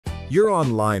You're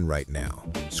online right now,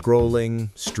 scrolling,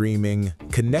 streaming,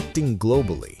 connecting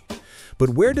globally.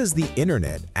 But where does the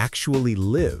internet actually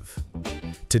live?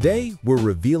 Today, we're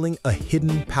revealing a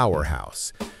hidden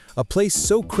powerhouse, a place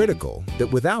so critical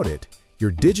that without it,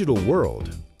 your digital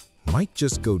world might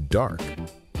just go dark.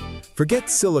 Forget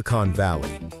Silicon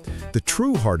Valley. The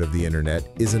true heart of the internet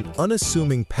is an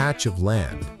unassuming patch of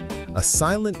land, a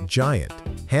silent giant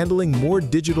handling more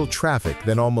digital traffic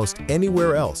than almost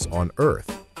anywhere else on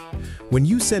Earth. When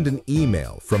you send an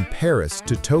email from Paris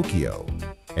to Tokyo,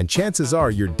 and chances are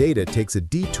your data takes a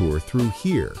detour through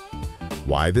here.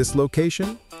 Why this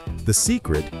location? The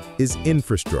secret is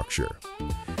infrastructure.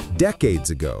 Decades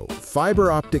ago,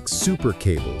 fiber optic super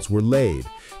cables were laid,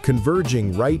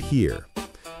 converging right here.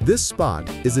 This spot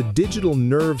is a digital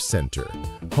nerve center,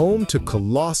 home to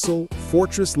colossal,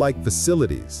 fortress-like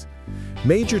facilities.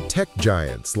 Major tech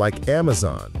giants like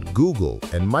Amazon, Google,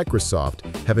 and Microsoft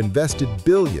have invested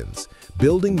billions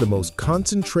building the most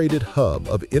concentrated hub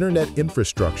of internet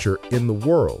infrastructure in the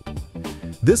world.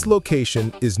 This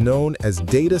location is known as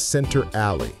Data Center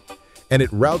Alley, and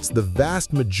it routes the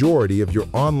vast majority of your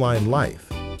online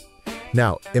life.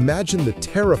 Now, imagine the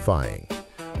terrifying.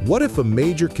 What if a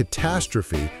major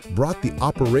catastrophe brought the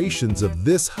operations of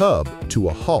this hub to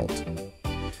a halt?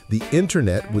 The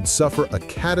internet would suffer a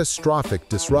catastrophic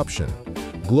disruption.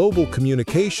 Global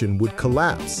communication would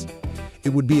collapse. It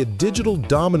would be a digital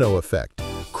domino effect,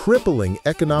 crippling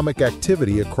economic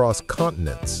activity across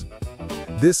continents.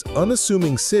 This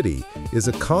unassuming city is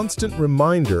a constant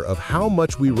reminder of how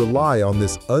much we rely on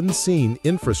this unseen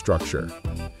infrastructure.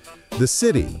 The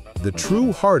city, the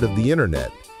true heart of the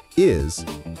internet, is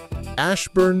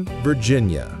Ashburn,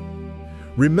 Virginia.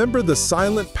 Remember the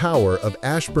silent power of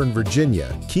Ashburn,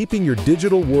 Virginia, keeping your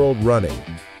digital world running.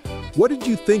 What did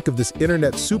you think of this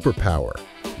internet superpower?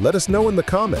 Let us know in the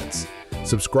comments.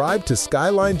 Subscribe to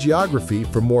Skyline Geography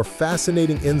for more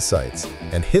fascinating insights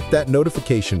and hit that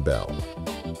notification bell.